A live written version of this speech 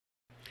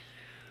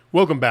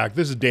Welcome back.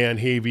 This is Dan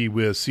Havey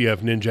with CF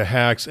Ninja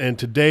Hacks, and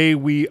today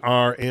we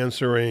are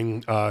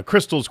answering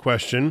Crystal's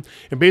question.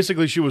 And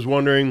basically, she was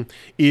wondering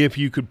if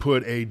you could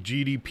put a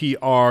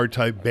GDPR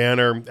type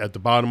banner at the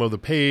bottom of the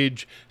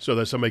page so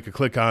that somebody could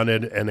click on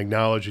it and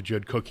acknowledge that you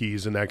had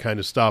cookies and that kind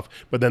of stuff.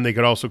 But then they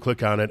could also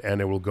click on it and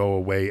it will go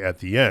away at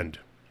the end.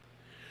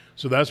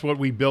 So that's what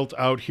we built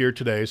out here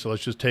today. So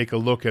let's just take a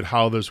look at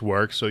how this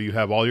works. So you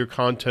have all your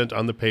content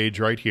on the page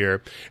right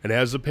here. And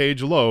as the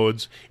page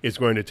loads, it's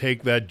going to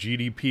take that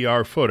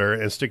GDPR footer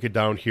and stick it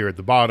down here at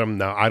the bottom.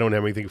 Now, I don't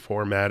have anything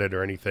formatted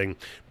or anything,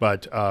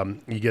 but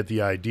you get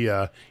the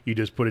idea. You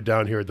just put it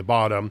down here at the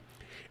bottom,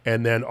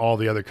 and then all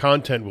the other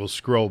content will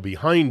scroll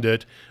behind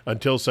it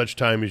until such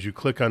time as you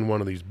click on one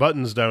of these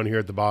buttons down here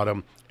at the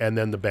bottom, and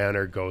then the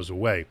banner goes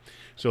away.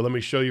 So let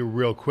me show you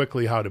real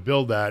quickly how to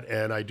build that,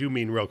 and I do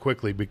mean real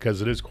quickly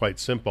because it is quite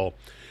simple.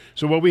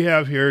 So what we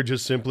have here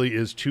just simply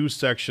is two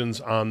sections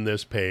on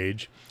this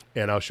page,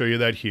 and I'll show you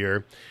that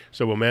here.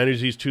 So we'll manage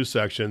these two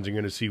sections. You're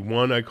going to see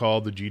one I call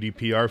the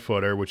GDPR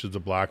footer, which is the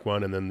black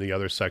one, and then the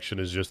other section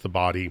is just the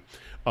body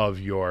of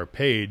your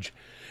page.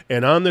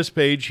 And on this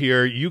page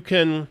here, you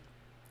can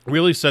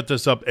really set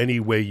this up any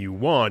way you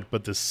want,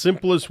 but the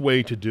simplest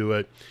way to do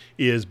it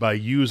is by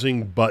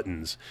using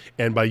buttons.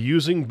 And by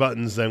using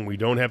buttons, then we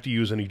don't have to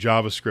use any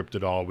JavaScript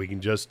at all. We can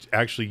just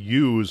actually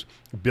use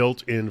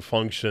built-in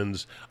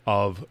functions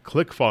of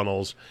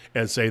ClickFunnels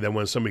and say that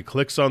when somebody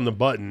clicks on the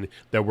button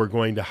that we're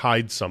going to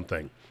hide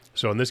something.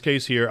 So in this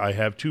case here, I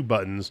have two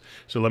buttons.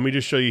 So let me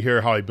just show you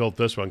here how I built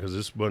this one, because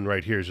this one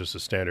right here is just a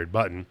standard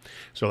button.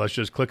 So let's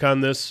just click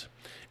on this,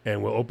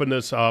 and we'll open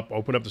this up,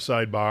 open up the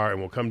sidebar, and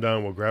we'll come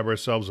down, we'll grab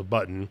ourselves a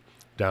button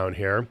down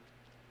here.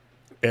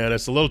 And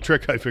it's a little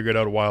trick I figured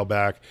out a while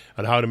back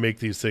on how to make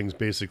these things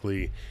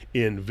basically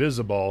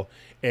invisible.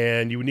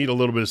 And you would need a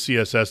little bit of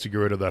CSS to get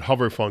rid of that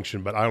hover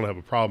function, but I don't have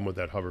a problem with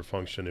that hover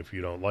function if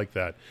you don't like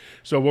that.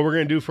 So what we're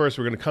going to do first,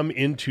 we're going to come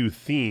into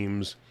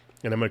themes,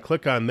 and I'm going to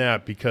click on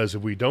that, because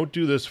if we don't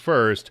do this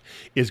first,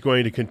 it's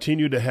going to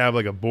continue to have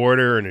like a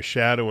border and a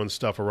shadow and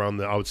stuff around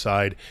the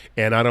outside.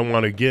 And I don't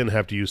want to, again,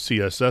 have to use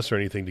CSS or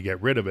anything to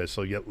get rid of it.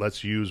 So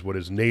let's use what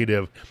is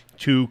native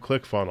to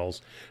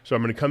ClickFunnels. So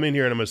I'm going to come in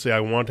here and I'm going to say I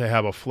want to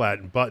have a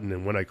flat button.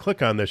 And when I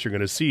click on this, you're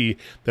going to see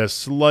that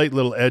slight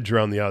little edge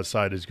around the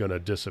outside is going to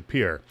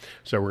disappear.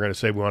 So we're going to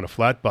say we want a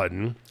flat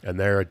button, and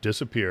there it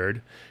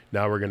disappeared.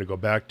 Now we're going to go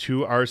back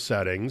to our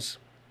settings.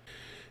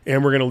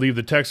 And we're going to leave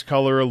the text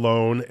color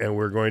alone, and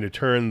we're going to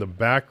turn the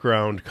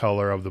background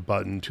color of the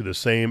button to the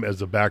same as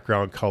the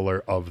background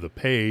color of the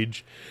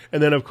page.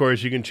 And then, of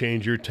course, you can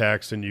change your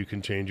text and you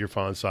can change your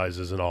font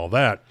sizes and all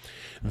that.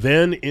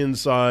 Then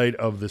inside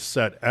of the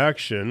set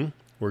action,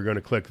 we're going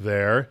to click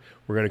there.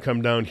 We're going to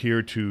come down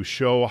here to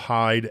show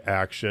hide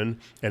action.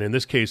 And in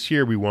this case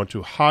here, we want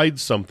to hide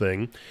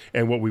something.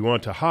 And what we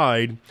want to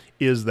hide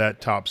is that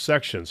top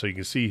section. So you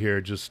can see here,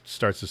 it just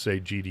starts to say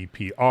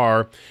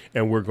GDPR.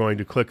 And we're going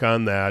to click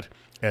on that.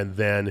 And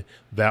then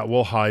that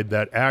will hide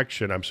that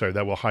action. I'm sorry,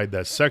 that will hide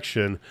that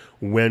section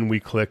when we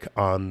click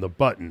on the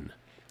button.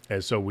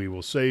 And so we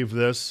will save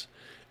this.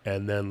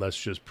 And then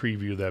let's just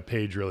preview that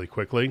page really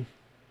quickly.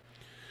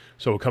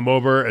 So we'll come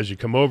over, as you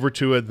come over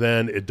to it,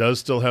 then it does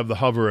still have the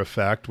hover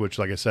effect, which,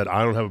 like I said,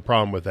 I don't have a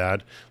problem with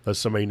that. Let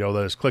somebody know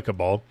that it's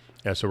clickable.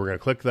 And so we're going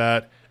to click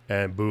that,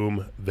 and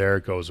boom, there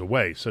it goes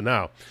away. So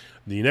now,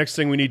 the next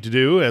thing we need to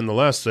do, and the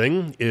last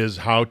thing, is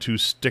how to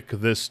stick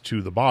this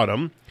to the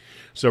bottom.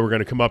 So we're going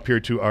to come up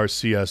here to our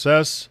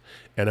CSS,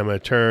 and I'm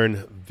going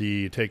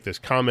to take this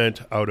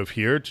comment out of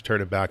here to turn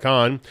it back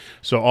on.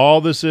 So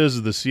all this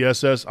is the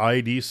CSS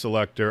ID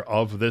selector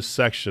of this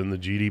section, the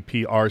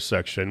GDPR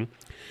section.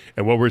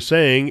 And what we're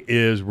saying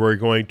is we're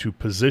going to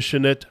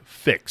position it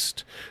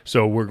fixed.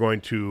 So we're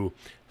going to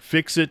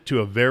fix it to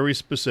a very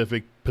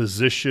specific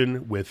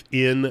position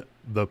within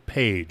the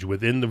page,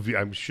 within the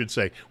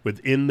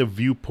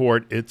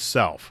viewport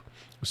itself.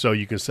 So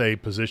you can say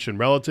position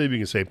relative, you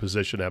can say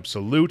position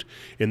absolute.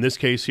 In this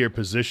case here,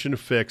 position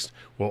fixed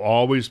will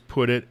always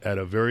put it at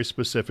a very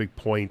specific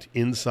point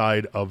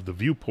inside of the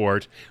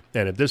viewport.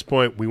 And at this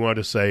point, we want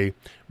to say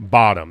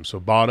bottom. So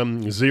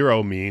bottom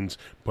 0 means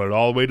put it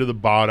all the way to the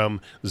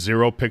bottom,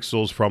 0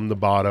 pixels from the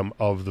bottom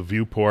of the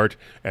viewport.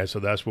 And so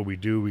that's what we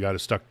do. We got it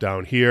stuck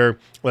down here.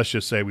 Let's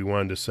just say we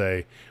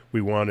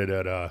wanted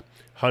at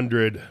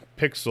 100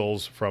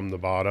 pixels from the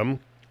bottom.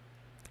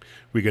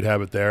 We could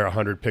have it there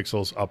 100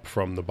 pixels up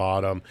from the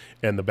bottom,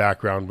 and the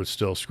background would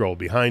still scroll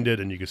behind it,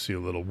 and you can see a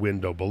little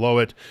window below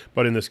it.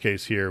 But in this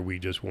case here, we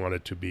just want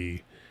it to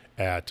be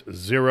at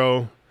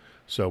 0.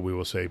 So we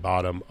will say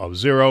bottom of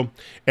 0.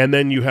 And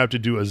then you have to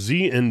do a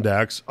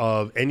z-index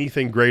of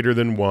anything greater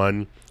than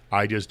 1.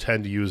 I just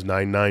tend to use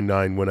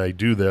 999 when I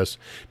do this,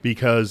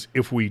 because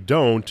if we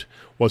don't,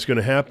 what's going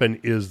to happen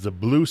is the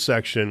blue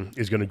section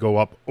is going to go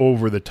up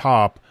over the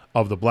top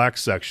of the black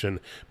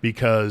section,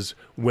 because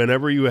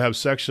whenever you have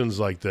sections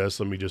like this,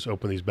 let me just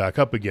open these back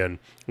up again.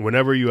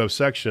 Whenever you have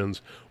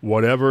sections,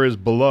 whatever is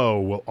below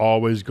will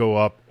always go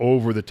up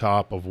over the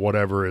top of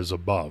whatever is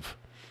above.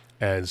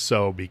 And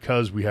so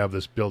because we have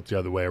this built the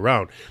other way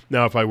around.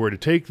 Now, if I were to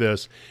take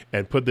this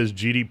and put this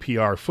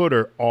GDPR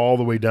footer all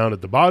the way down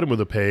at the bottom of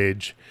the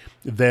page,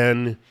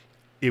 then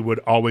it would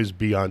always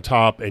be on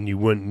top and you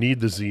wouldn't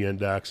need the Z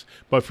index.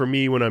 But for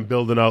me, when I'm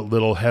building out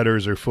little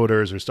headers or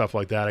footers or stuff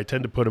like that, I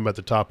tend to put them at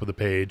the top of the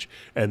page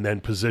and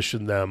then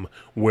position them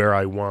where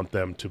I want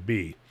them to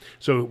be.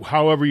 So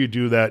however you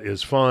do that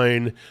is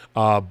fine.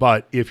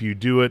 But if you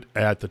do it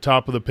at the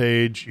top of the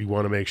page, you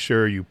want to make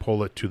sure you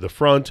pull it to the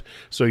front.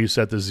 So you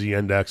set the Z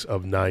index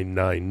of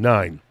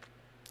 999.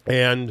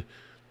 And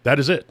that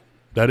is it.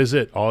 That is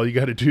it. All you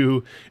got to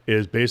do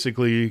is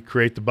basically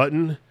create the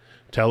button,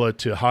 tell it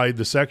to hide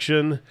the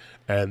section,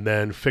 and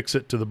then fix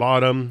it to the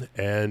bottom,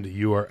 and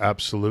you are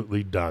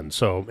absolutely done.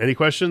 So any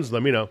questions,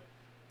 let me know.